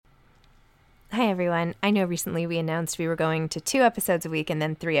Hi, everyone. I know recently we announced we were going to 2 episodes a week and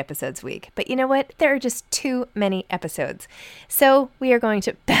then 3 episodes a week. But you know what? There are just too many episodes. So we are going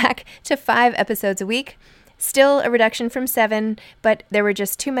back to 5 episodes a week. Still a reduction from 7, but there were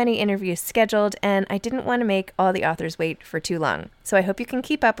just too many interviews scheduled, and I didn't want to make all the authors wait for too long. So I hope you can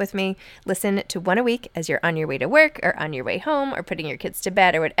keep up with me. Listen to 1 a week as you're on your way to work or on your way home or putting your kids to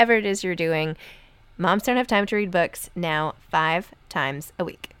bed or whatever it is you're doing. Moms Don't Have Time to Read Books, now 5 times a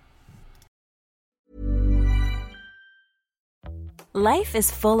week. Life is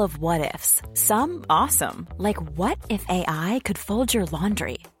full of what-ifs. Some awesome, like what if AI could fold your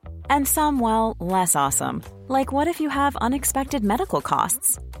laundry? And some, well, less awesome, like what if you have unexpected medical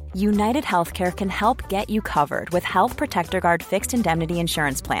costs? United Healthcare can help get you covered with Health Protector Guard fixed indemnity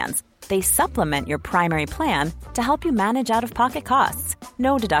insurance plans. They supplement your primary plan to help you manage out-of-pocket costs.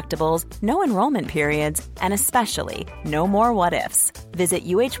 No deductibles, no enrollment periods, and especially no more what-ifs. Visit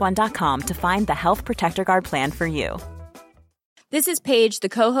uh1.com to find the Health Protector Guard plan for you. This is Paige, the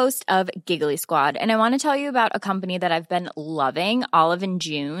co-host of Giggly Squad, and I want to tell you about a company that I've been loving, Olive &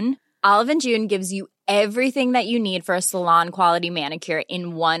 June. Olive & June gives you everything that you need for a salon-quality manicure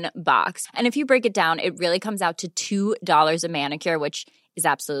in one box. And if you break it down, it really comes out to $2 a manicure, which is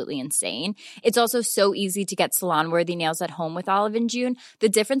absolutely insane. It's also so easy to get salon-worthy nails at home with Olive & June. The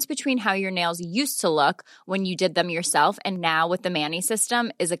difference between how your nails used to look when you did them yourself and now with the Mani system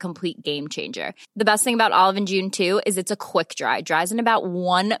is a complete game changer. The best thing about Olive & June, too, is it's a quick dry. Dries in about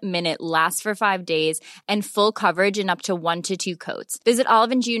 1 minute, lasts for 5 days, and full coverage in up to 1 to 2 coats. Visit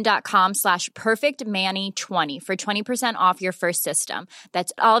oliveandjune.com/perfectmani20 for 20% off your first system.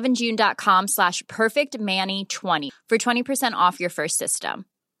 That's oliveandjune.com/perfectmani20 for 20% off your first system.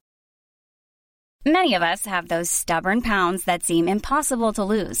 Many of us have those stubborn pounds that seem impossible to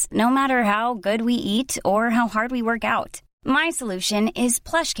lose, no matter how good we eat or how hard we work out. My solution is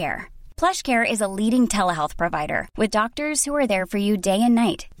PlushCare. PlushCare is a leading telehealth provider with doctors who are there for you day and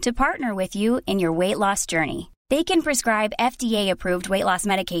night to partner with you in your weight loss journey. They can prescribe FDA-approved weight loss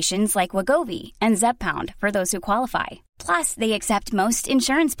medications like Wegovy and Zepbound for those who qualify. Plus, they accept most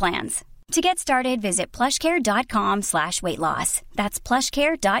insurance plans. To get started, visit plushcare.com/weightloss. That's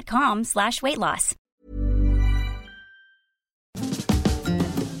plushcare.com/weightloss.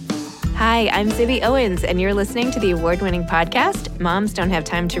 Hi, I'm Zibby Owens, and you're listening to the award-winning podcast, Moms Don't Have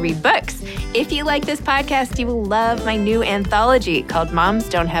Time to Read Books. If you like this podcast, you will love my new anthology called Moms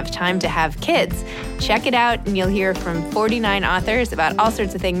Don't Have Time to Have Kids. Check it out, and you'll hear from 49 authors about all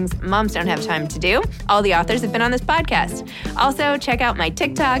sorts of things moms don't have time to do. All the authors have been on this podcast. Also, check out my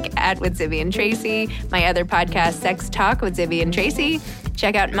TikTok @with Zibby and Tracy, my other podcast, Sex Talk with Zibby and Tracy.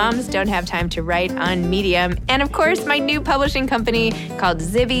 Check out Moms Don't Have Time to Write on Medium. And of course, my new publishing company called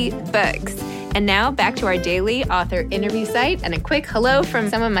Zibby Books. And now back to our daily author interview site and a quick hello from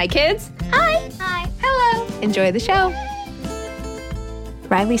some of my kids. Hi. Hi. Hello. Enjoy the show.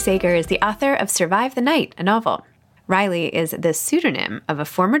 Riley Sager is the author of Survive the Night, a novel. Riley is the pseudonym of a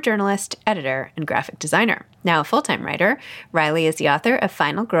former journalist, editor, and graphic designer. Now a full-time writer, Riley is the author of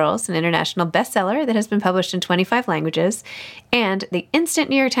Final Girls, an international bestseller that has been published in 25 languages, and the instant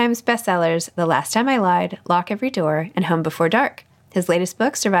New York Times bestsellers The Last Time I Lied, Lock Every Door, and Home Before Dark. His latest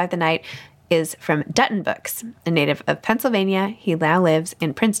book, Survive the Night, is from Dutton Books. A native of Pennsylvania, he now lives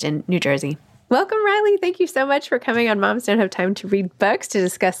in Princeton, New Jersey. Welcome, Riley. Thank you so much for coming on Moms Don't Have Time to Read Books to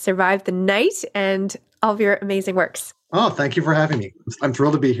discuss Survive the Night and all of your amazing works. Oh, thank you for having me. I'm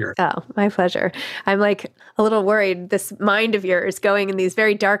thrilled to be here. Oh, my pleasure. I'm like a little worried, this mind of yours going in these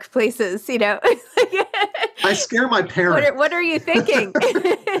very dark places, you know. I scare my parents. What are you thinking?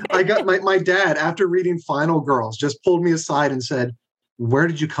 I got my dad, after reading Final Girls, just pulled me aside and said, "Where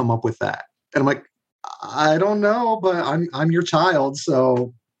did you come up with that?" And I'm like, "I don't know, but I'm your child,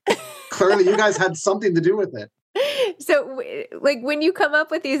 so clearly you guys had something to do with it." So, like, when you come up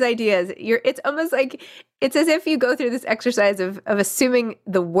with these ideas, it's almost like, it's as if you go through this exercise of assuming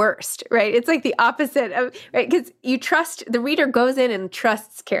the worst, right? It's like the opposite of, right? Because the reader goes in and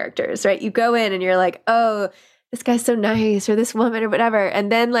trusts characters, right? You go in and you're like, oh, this guy's so nice, or this woman, or whatever.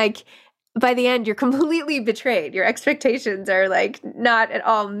 And then, like, by the end, you're completely betrayed. Your expectations are, like, not at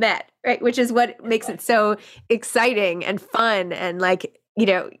all met, right? Which is what makes it so exciting and fun and, like, you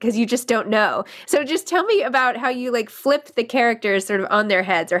know, because you just don't know. So just tell me about how you, like, flip the characters sort of on their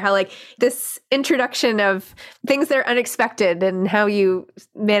heads, or how, like, this introduction of things that are unexpected and how you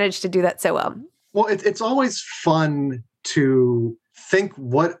manage to do that so well. Well, it's always fun to think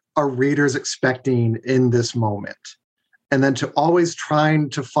what are readers expecting in this moment, and then to always trying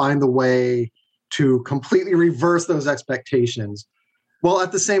to find the way to completely reverse those expectations. Well,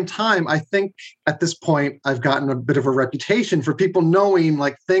 at the same time, I think at this point, I've gotten a bit of a reputation for people knowing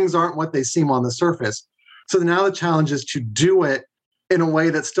like things aren't what they seem on the surface. So now the challenge is to do it in a way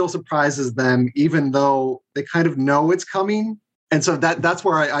that still surprises them, even though they kind of know it's coming. And so that's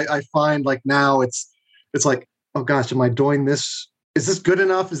where I find like now it's like, oh gosh, am I doing this? Is this good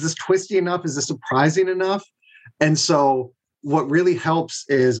enough? Is this twisty enough? Is this surprising enough? And so what really helps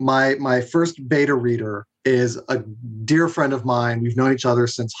is my first beta reader is a dear friend of mine. We've known each other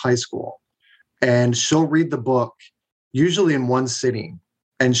since high school. And she'll read the book usually in one sitting.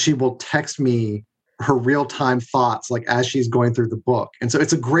 And she will text me her real-time thoughts like as she's going through the book. And so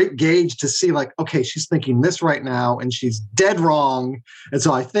it's a great gauge to see like, okay, she's thinking this right now and she's dead wrong. And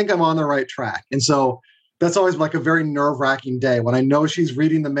so I think I'm on the right track. And so that's always like a very nerve-wracking day when I know she's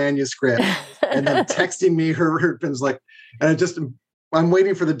reading the manuscript and then texting me her things like, and I'm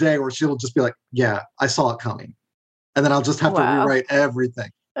waiting for the day where she'll just be like, yeah, I saw it coming. And then I'll just have to rewrite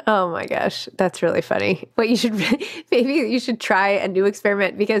everything. Oh my gosh, that's really funny. But maybe you should try a new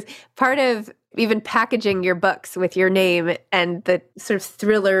experiment, because part of even packaging your books with your name and the sort of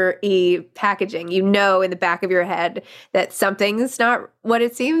thriller-y packaging, in the back of your head that something's not what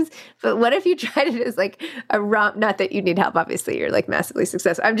it seems. But what if you tried it as like a not that you need help, obviously, you're like massively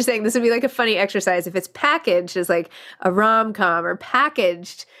successful. I'm just saying this would be like a funny exercise if it's packaged as like a rom-com or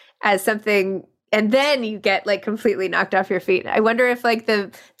packaged as something, and then you get like completely knocked off your feet. I wonder if like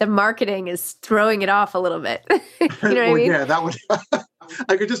the marketing is throwing it off a little bit. You know what I mean? Yeah, that would.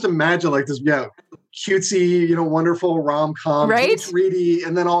 I could just imagine like this, cutesy, wonderful rom-com, right? Reedy,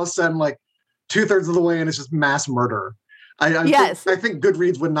 and then all of a sudden, like 2/3 of the way, and it's just mass murder. I think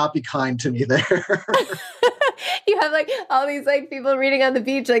Goodreads would not be kind to me there. You have like all these like people reading on the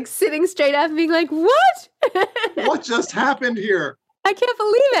beach, like sitting straight up and being like, "What? What just happened here? I can't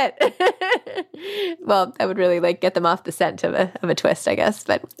believe it." Well, I would really like get them off the scent of a twist, I guess.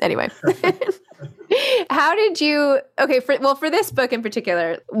 But anyway. How did you, for this book in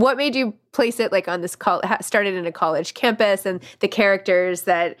particular, what made you place it like on this started in a college campus, and the characters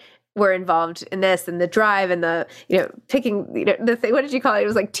that were involved in this, and the drive, and the, picking, the thing, what did you call it? It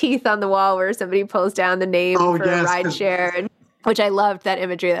was like teeth on the wall where somebody pulls down the name for a ride share, which I loved that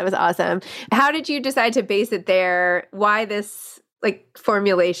imagery. That was awesome. How did you decide to base it there? Why this like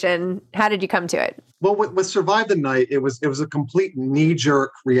formulation? How did you come to it? Well, with Survive the Night, it was a complete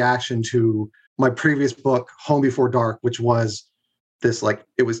knee-jerk reaction to my previous book, Home Before Dark, which was this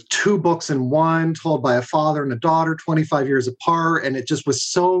it was 2 books in one, told by a father and a daughter 25 years apart. And it just was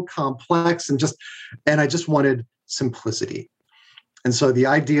so complex and I just wanted simplicity. And so the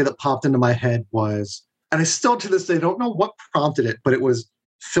idea that popped into my head was, and I still to this day don't know what prompted it, but it was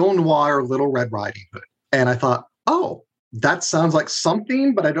film noir Little Red Riding Hood. And I thought, oh, that sounds like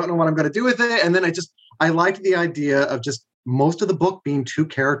something, but I don't know what I'm going to do with it. And then I liked the idea of just most of the book being 2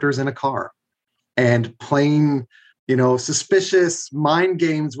 characters in a car and playing, suspicious mind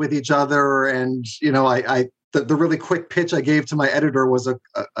games with each other. And, the really quick pitch I gave to my editor was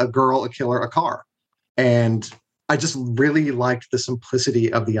a girl, a killer, a car. And I just really liked the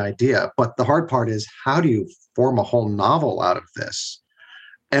simplicity of the idea. But the hard part is, how do you form a whole novel out of this?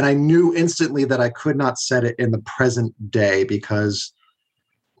 And I knew instantly that I could not set it in the present day because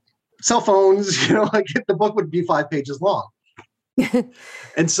cell phones, the book would be 5 pages long.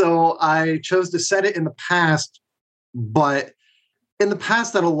 And so I chose to set it in the past, but in the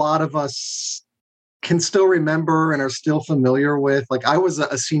past that a lot of us can still remember and are still familiar with. Like I was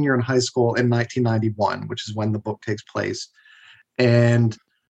a senior in high school in 1991, which is when the book takes place. And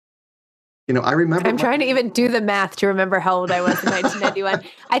I remember. I'm trying to even do the math to remember how old I was in 1991.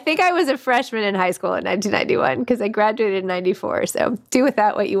 I think I was a freshman in high school in 1991 because I graduated in 94. So do with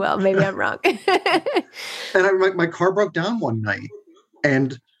that what you will. Maybe I'm wrong. And my car broke down one night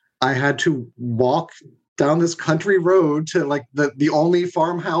and I had to walk down this country road to like the only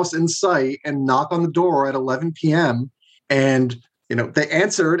farmhouse in sight and knock on the door at 11 p.m. And they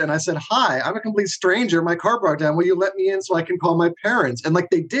answered and I said, "Hi, I'm a complete stranger. My car broke down. Will you let me in so I can call my parents?" And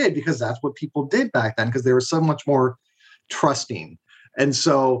they did, because that's what people did back then, because they were so much more trusting. And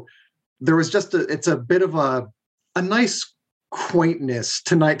so there was just it's a bit of a nice quaintness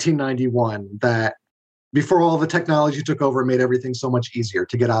to 1991 that before all the technology took over, it made everything so much easier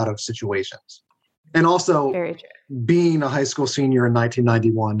to get out of situations. And also being a high school senior in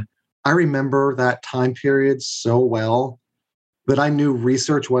 1991, I remember that time period so well that I knew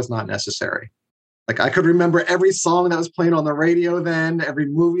research was not necessary. Like I could remember every song that was playing on the radio then, every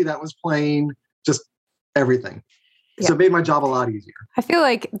movie that was playing, just everything. Yeah. So it made my job a lot easier. I feel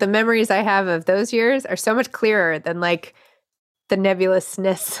like the memories I have of those years are so much clearer than like the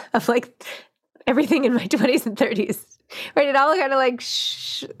nebulousness of like everything in my 20s and 30s. Right, it all kind of like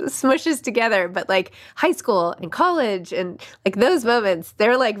smushes together, but like high school and college and like those moments,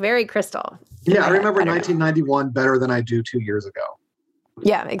 they're like very crystal. Yeah, I remember 1991 better than I do 2 years ago.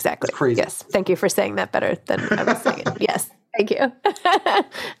 Yeah, exactly. It's crazy. Yes, thank you for saying that better than I was saying it. Yes, thank you.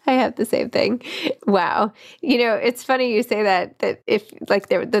 I have the same thing. Wow. It's funny you say that if like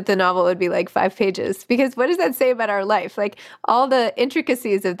that the novel would be like 5 pages, because what does that say about our life? Like all the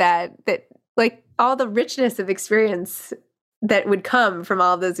intricacies of that like all the richness of experience that would come from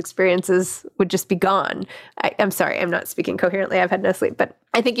all of those experiences would just be gone. I'm sorry, I'm not speaking coherently. I've had no sleep, but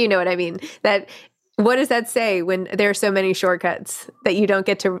I think you know what I mean. That what does that say when there are so many shortcuts that you don't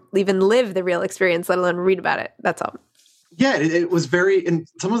get to even live the real experience, let alone read about it? That's all. Yeah, it was and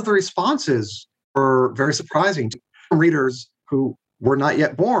some of the responses were very surprising to readers who were not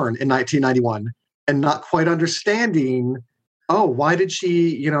yet born in 1991 and not quite understanding, oh, why did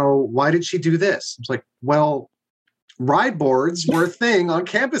she do this? It's like, well, ride boards were a thing on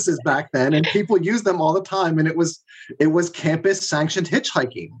campuses back then, and people used them all the time. And it was campus sanctioned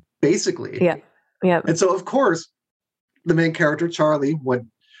hitchhiking, basically. Yeah. Yeah. And so, of course, the main character, Charlie, when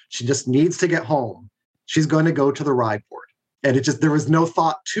she just needs to get home, she's going to go to the ride board. And there was no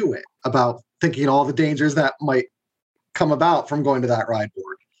thought to it about thinking all the dangers that might come about from going to that ride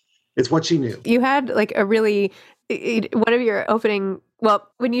board. It's what she knew. You had like one of your opening,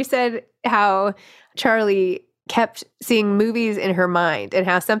 when you said how Charlie kept seeing movies in her mind and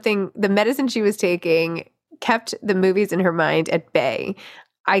how the medicine she was taking kept the movies in her mind at bay.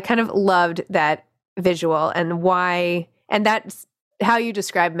 I kind of loved that visual and that's how you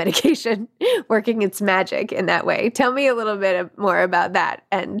describe medication working its magic in that way. Tell me a little bit more about that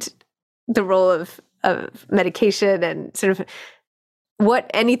and the role of medication and sort of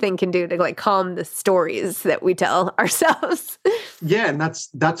what anything can do to like calm the stories that we tell ourselves. Yeah, and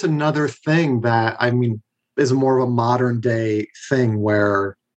that's another thing that is more of a modern day thing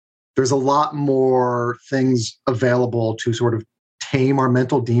where there's a lot more things available to sort of tame our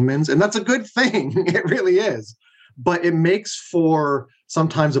mental demons. And that's a good thing. It really is. But it makes for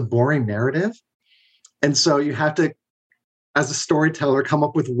sometimes a boring narrative. And so you have to, as a storyteller, come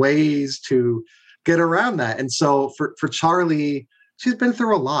up with ways to get around that. And so for Charlie, she's been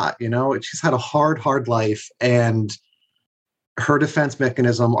through a lot, she's had a hard life. And her defense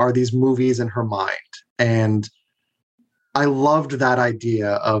mechanism are these movies in her mind. And I loved that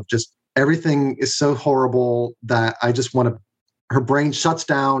idea of just everything is so horrible that I just want to, her brain shuts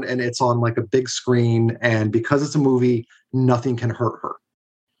down and it's on like a big screen. And because it's a movie, nothing can hurt her.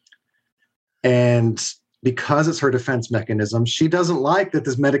 And because it's her defense mechanism, she doesn't like that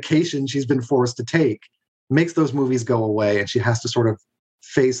this medication she's been forced to take makes those movies go away. And she has to sort of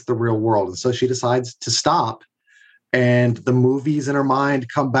face the real world. And so she decides to stop. And the movies in her mind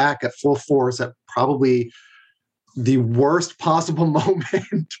come back at full force at probably the worst possible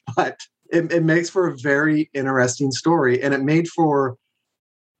moment, but it makes for a very interesting story. And it made for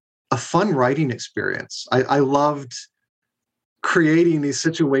a fun writing experience. I loved creating these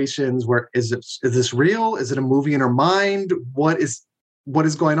situations where is this real? Is it a movie in her mind? What is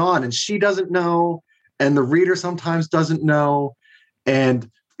going on? And she doesn't know. And the reader sometimes doesn't know. And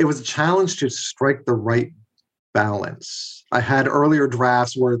it was a challenge to strike the right balance. I had earlier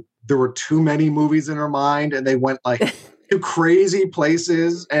drafts where there were too many movies in her mind and they went like to crazy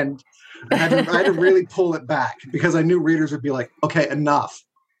places. And I had to really pull it back because I knew readers would be like, okay, enough.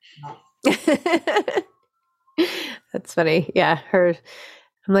 That's funny. Yeah. I'm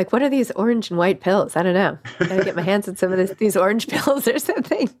like, what are these orange and white pills? I don't know. I gotta get my hands on some of these orange pills or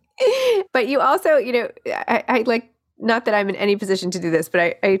something. But you also, I like, not that I'm in any position to do this,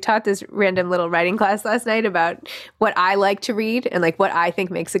 but I taught this random little writing class last night about what I like to read and like what I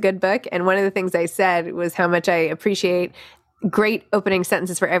think makes a good book. And one of the things I said was how much I appreciate great opening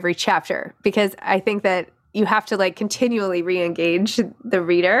sentences for every chapter, because I think that you have to like continually re-engage the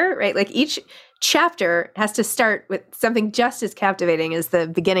reader, right? Like each chapter has to start with something just as captivating as the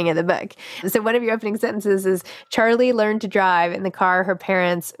beginning of the book. So one of your opening sentences is, Charlie learned to drive in the car her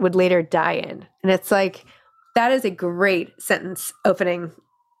parents would later die in. And it's like, that is a great sentence opening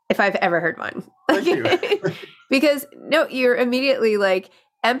if I've ever heard one. Thank you. Because you're immediately like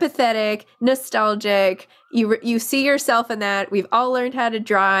empathetic, nostalgic. You see yourself in that. We've all learned how to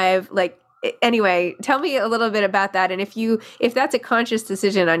drive. Like, anyway, tell me a little bit about that. And if that's a conscious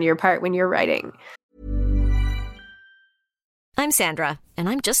decision on your part when you're writing. I'm Sandra, and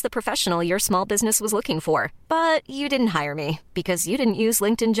I'm just the professional your small business was looking for. But you didn't hire me because you didn't use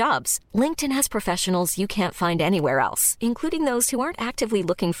LinkedIn Jobs. LinkedIn has professionals you can't find anywhere else, including those who aren't actively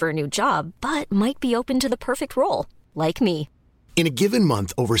looking for a new job, but might be open to the perfect role, like me. In a given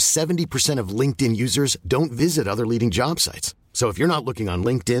month, over 70% of LinkedIn users don't visit other leading job sites. So if you're not looking on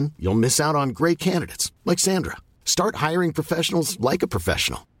LinkedIn, you'll miss out on great candidates like Sandra. Start hiring professionals like a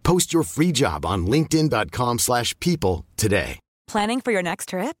professional. Post your free job on linkedin.com/people today. Planning for your next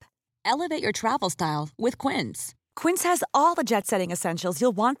trip? Elevate your travel style with Quince. Quince has all the jet-setting essentials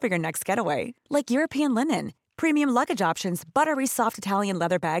you'll want for your next getaway, like European linen, premium luggage options, buttery soft Italian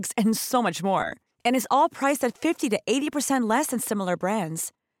leather bags, and so much more. And is all priced at 50 to 80% less than similar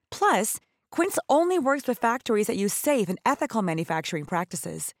brands. Plus, Quince only works with factories that use safe and ethical manufacturing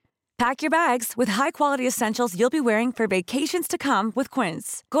practices. Pack your bags with high-quality essentials you'll be wearing for vacations to come with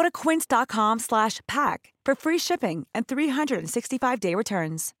Quince. Go to quince.com/pack for free shipping and 365-day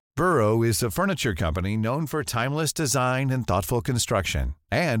returns. Burrow is a furniture company known for timeless design and thoughtful construction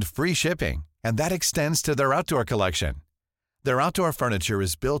and free shipping, and that extends to their outdoor collection. Their outdoor furniture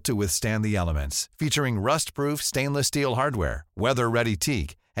is built to withstand the elements, featuring rust-proof stainless steel hardware, weather-ready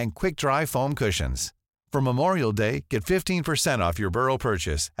teak, and quick-dry foam cushions. For Memorial Day, get 15% off your Burrow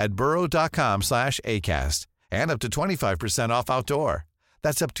purchase at burrow.com/ACAST and up to 25% off outdoor.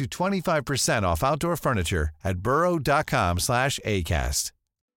 That's up to 25% off outdoor furniture at burrow.com/ACAST.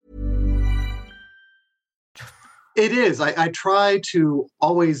 It is. I try to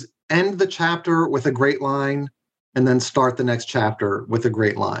always end the chapter with a great line and then start the next chapter with a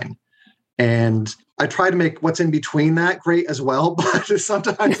great line. And I try to make what's in between that great as well, but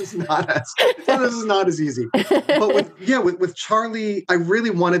sometimes it's not as easy. But with Charlie, I really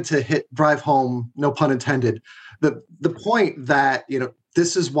wanted to drive home, no pun intended, the point that,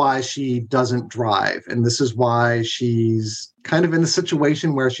 this is why she doesn't drive, and this is why she's kind of in the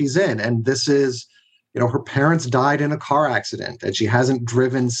situation where she's in. And this is, her parents died in a car accident and she hasn't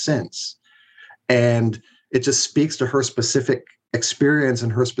driven since. And it just speaks to her specific experience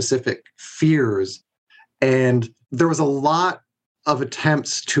and her specific fears. And there was a lot of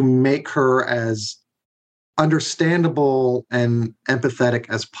attempts to make her as understandable and empathetic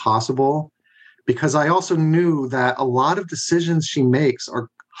as possible, because I also knew that a lot of decisions she makes are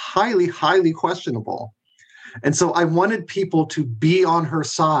highly, highly questionable. And so I wanted people to be on her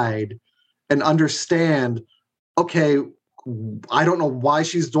side and understand, okay, I don't know why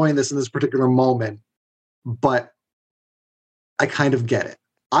she's doing this in this particular moment, but I kind of get it.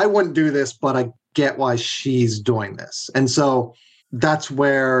 I wouldn't do this, but I get why she's doing this. And so that's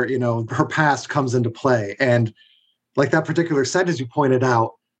where, her past comes into play. And like that particular sentence you pointed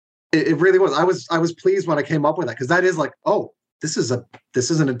out, it really was. I was pleased when I came up with that, because that is like, oh, this is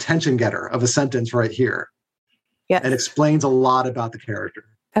an attention getter of a sentence right here. Yeah. It explains a lot about the character.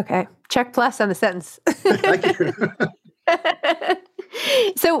 Okay. Check plus on the sentence. Thank you.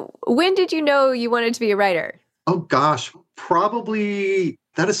 So when did you know you wanted to be a writer? Oh gosh, probably,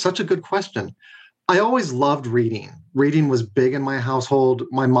 that is such a good question. I always loved reading. Reading was big in my household.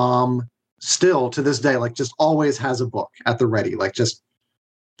 My mom still to this day, just always has a book at the ready.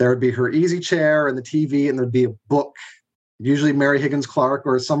 There would be her easy chair and the TV, and there'd be a book, usually Mary Higgins Clark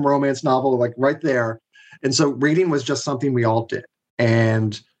or some romance novel, right there. And so reading was just something we all did.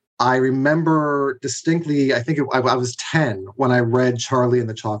 And I remember distinctly, I was 10 when I read Charlie and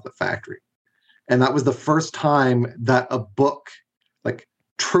the Chocolate Factory. And that was the first time that a book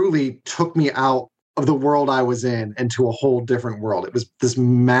truly took me out of the world I was in into a whole different world. It was this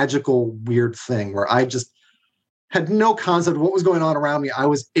magical, weird thing where I just had no concept of what was going on around me. I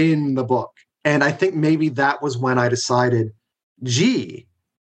was in the book. And I think maybe that was when I decided, gee,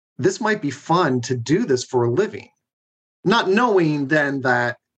 this might be fun to do this for a living. Not knowing then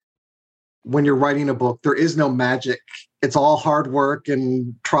that when you're writing a book, there is no magic. It's all hard work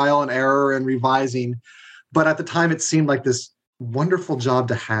and trial and error and revising. But at the time, it seemed like this wonderful job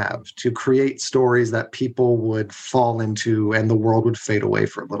to have, to create stories that people would fall into and the world would fade away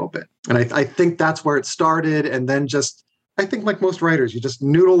for a little bit. And I think that's where it started. And then I think like most writers, you just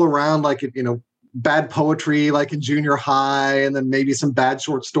noodle around bad poetry in junior high, and then maybe some bad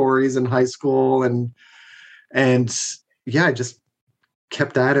short stories in high school. And I just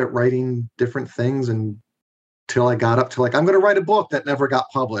kept at it, writing different things until I got up to I'm going to write a book that never got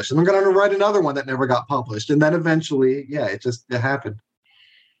published, and I'm going to write another one that never got published. And then eventually, it happened.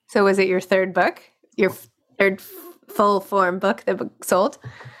 So was it your third book? Your third full form book that sold?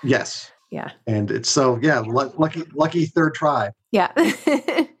 Yes. Yeah. And it's lucky third try. Yeah.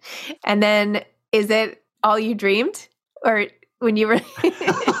 And then is it all you dreamed, or when you were?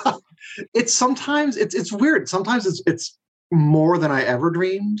 It's weird. Sometimes it's more than I ever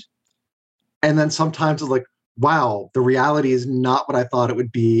dreamed. And then sometimes it's wow, the reality is not what I thought it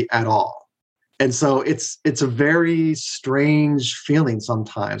would be at all. And so it's a very strange feeling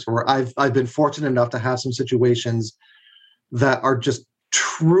sometimes, where I've been fortunate enough to have some situations that are just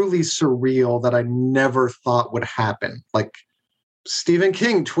truly surreal that I never thought would happen. Like Stephen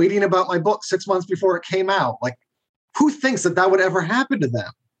King tweeting about my book 6 months before it came out. Like, who thinks that that would ever happen to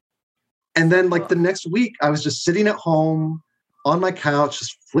them? And then like the next week, I was just sitting at home on my couch,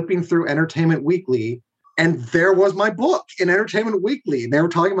 just flipping through Entertainment Weekly. And there was my book in Entertainment Weekly. And they were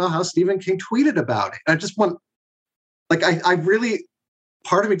talking about how Stephen King tweeted about it. And I just want, like, I really,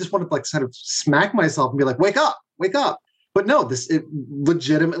 part of me just wanted to like kind of smack myself and be like, wake up. But no, it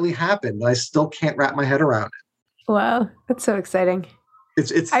legitimately happened. I still can't wrap my head around it. Wow. That's so exciting.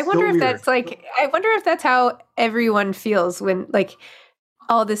 It's I wonder so if weird. that's like, I wonder if that's how everyone feels when like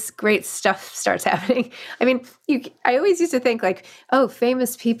all this great stuff starts happening. I mean, I always used to think like, oh,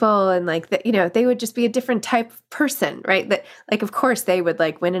 famous people and like that, you know, they would just be a different type of person, right? That like, of course they would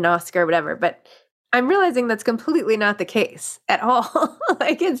like win an Oscar or whatever, but I'm realizing that's completely not the case at all.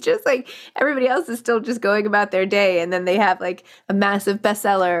 Like, it's just like everybody else is still just going about their day. And then they have like a massive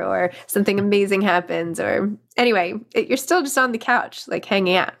bestseller or something amazing happens. Or anyway, you're still just on the couch, like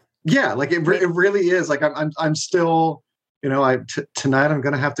hanging out. Yeah. Like it really is. Like I'm still, you know, tonight I'm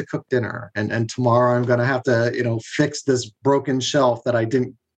going to have to cook dinner and tomorrow I'm going to have to, you know, fix this broken shelf that I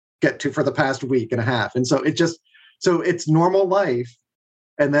didn't get to for the past week and a half. And so it's normal life.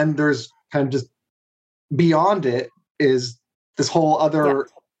 And then there's kind of just beyond it is this whole other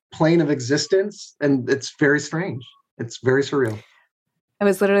plane of existence. And it's very strange. It's very surreal. I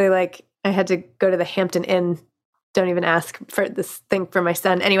was literally like, I had to go to the Hampton Inn. Don't even ask for this thing for my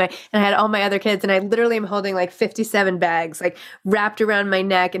son. Anyway, and I had all my other kids and I literally am holding like 57 bags, like wrapped around my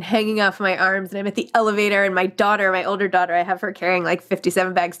neck and hanging off my arms. And I'm at the elevator and my older daughter, I have her carrying like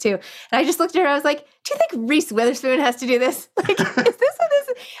 57 bags too. And I just looked at her, I was like, do you think Reese Witherspoon has to do this? Like, is this what this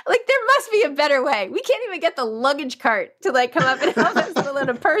is? Like, there must be a better way. We can't even get the luggage cart to like come up and help us, let alone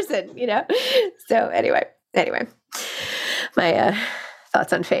a person, you know? So anyway, my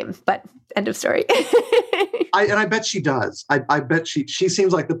thoughts on fame, but end of story. I bet she does. I bet she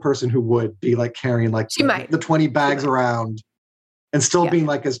seems like the person who would be like carrying like the 20 bags around and still being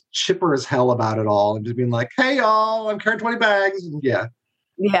like as chipper as hell about it all and just being like, hey y'all, I'm carrying 20 bags. Yeah.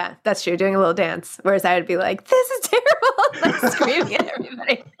 Yeah, that's true. Doing a little dance. Whereas I would be like, this is terrible. Like screaming at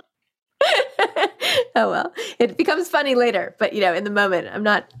everybody. Oh, well, it becomes funny later. But, you know, in the moment, I'm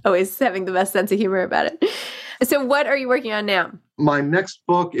not always having the best sense of humor about it. So what are you working on now? My next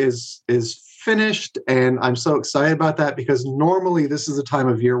book is finished. And I'm so excited about that because normally this is a time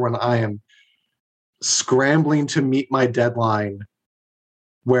of year when I am scrambling to meet my deadline.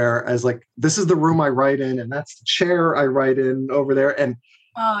 Whereas like, this is the room I write in and that's the chair I write in over there. And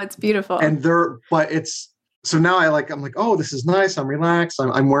oh, it's beautiful. So now I'm like, oh, this is nice. I'm relaxed.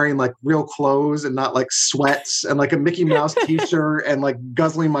 I'm wearing like real clothes and not like sweats and like a Mickey Mouse t-shirt and like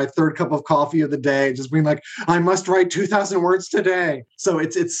guzzling my third cup of coffee of the day, just being like, I must write 2,000 words today. So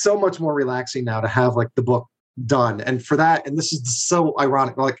it's so much more relaxing now to have like the book done. And for that, and this is so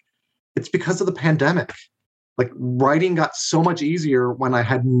ironic, like it's because of the pandemic. Like writing got so much easier when I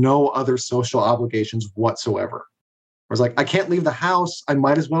had no other social obligations whatsoever. I was like, I can't leave the house. I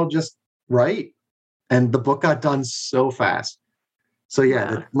might as well just write. And the book got done so fast. So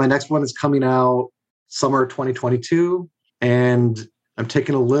my next one is coming out summer 2022. And I'm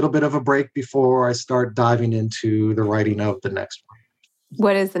taking a little bit of a break before I start diving into the writing of the next one.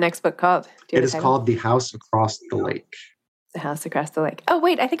 What is the next book called? It is called The House Across the Lake. The House Across the Lake. Oh,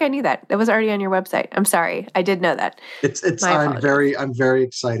 wait, I think I knew that. That was already on your website. I'm sorry. I did know that. I'm very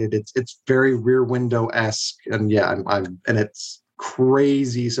excited. It's very Rear Window-esque. And and it's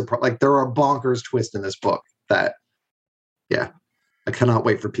crazy surprise. Like there are bonkers twists in this book that, I cannot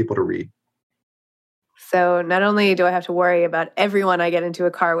wait for people to read. So not only do I have to worry about everyone I get into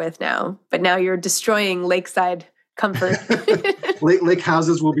a car with now, but now you're destroying lakeside comfort. Lake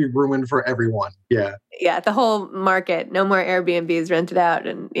houses will be ruined for everyone. Yeah. Yeah, the whole market. No more Airbnbs rented out,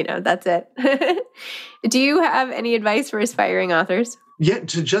 and that's it. Do you have any advice for aspiring authors? Yeah,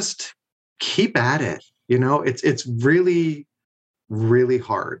 to just keep at it. It's really, really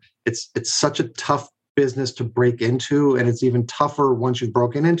hard. It's such a tough business to break into, and it's even tougher once you've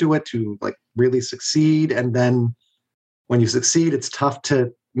broken into it to like really succeed. And then when you succeed, it's tough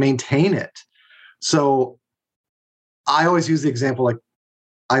to maintain it. So I always use the example, like,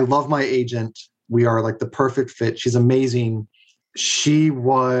 I love my agent. We are like the perfect fit. She's amazing. I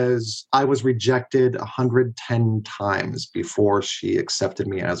was rejected 110 times before she accepted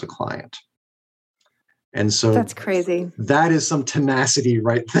me as a client. And so that's crazy. That is some tenacity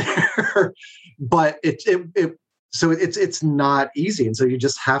right there. But it's not easy. And so you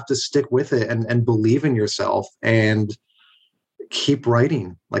just have to stick with it and believe in yourself and keep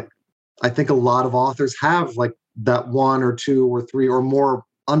writing. Like I think a lot of authors have like that 1 or 2 or 3 or more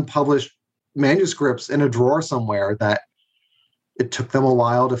unpublished manuscripts in a drawer somewhere that it took them a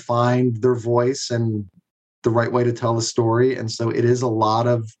while to find their voice and the right way to tell the story. And so it is a lot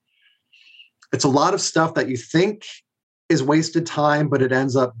of stuff that you think is wasted time, but it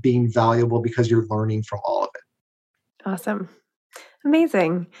ends up being valuable because you're learning from all of it. Awesome.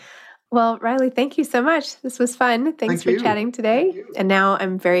 Amazing. Well, Riley, thank you so much. This was fun. Thanks for chatting today. And now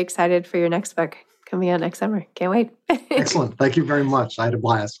I'm very excited for your next book coming out next summer. Can't wait. Excellent. Thank you very much. I had a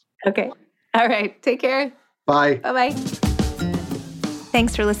blast. Okay. All right. Take care. Bye. Bye-bye.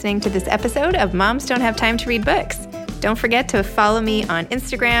 Thanks for listening to this episode of Moms Don't Have Time to Read Books. Don't forget to follow me on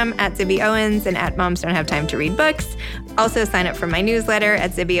Instagram at Zibby Owens and at Moms Don't Have Time to Read Books. Also sign up for my newsletter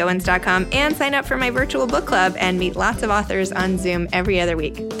at zibbyowens.com and sign up for my virtual book club and meet lots of authors on Zoom every other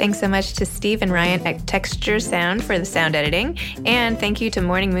week. Thanks so much to Steve and Ryan at Texture Sound for the sound editing. And thank you to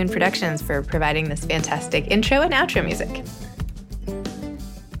Morning Moon Productions for providing this fantastic intro and outro music.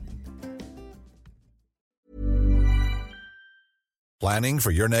 Planning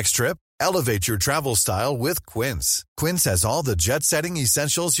for your next trip? Elevate your travel style with Quince. Quince has all the jet-setting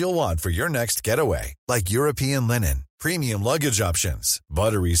essentials you'll want for your next getaway, like European linen, premium luggage options,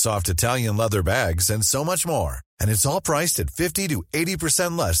 buttery soft Italian leather bags, and so much more. And it's all priced at 50 to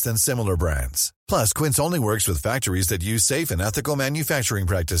 80% less than similar brands. Plus, Quince only works with factories that use safe and ethical manufacturing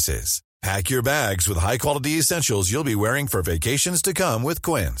practices. Pack your bags with high-quality essentials you'll be wearing for vacations to come with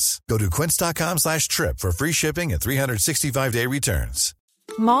Quince. Go to quince.com/trip for free shipping and 365-day returns.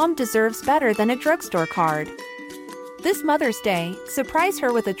 Mom deserves better than a drugstore card. This Mother's Day, surprise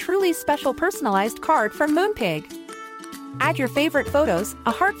her with a truly special personalized card from Moonpig. Add your favorite photos,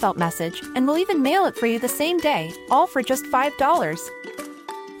 a heartfelt message, and we'll even mail it for you the same day, all for just $5.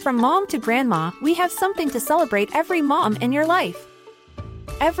 From mom to grandma, we have something to celebrate every mom in your life.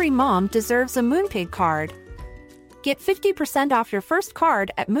 Every mom deserves a Moonpig card. Get 50% off your first card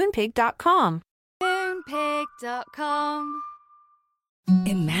at Moonpig.com. Moonpig.com.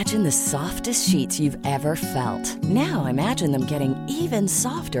 Imagine the softest sheets you've ever felt. Now imagine them getting even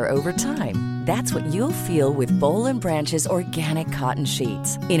softer over time. That's what you'll feel with Boll & Branch's organic cotton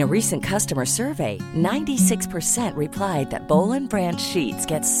sheets. In a recent customer survey, 96% replied that Boll & Branch sheets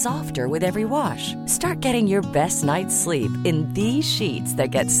get softer with every wash. Start getting your best night's sleep in these sheets that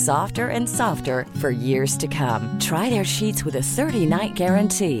get softer and softer for years to come. Try their sheets with a 30-night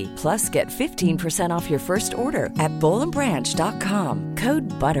guarantee. Plus, get 15% off your first order at bollandbranch.com.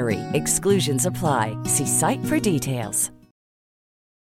 Code BUTTERY. Exclusions apply. See site for details.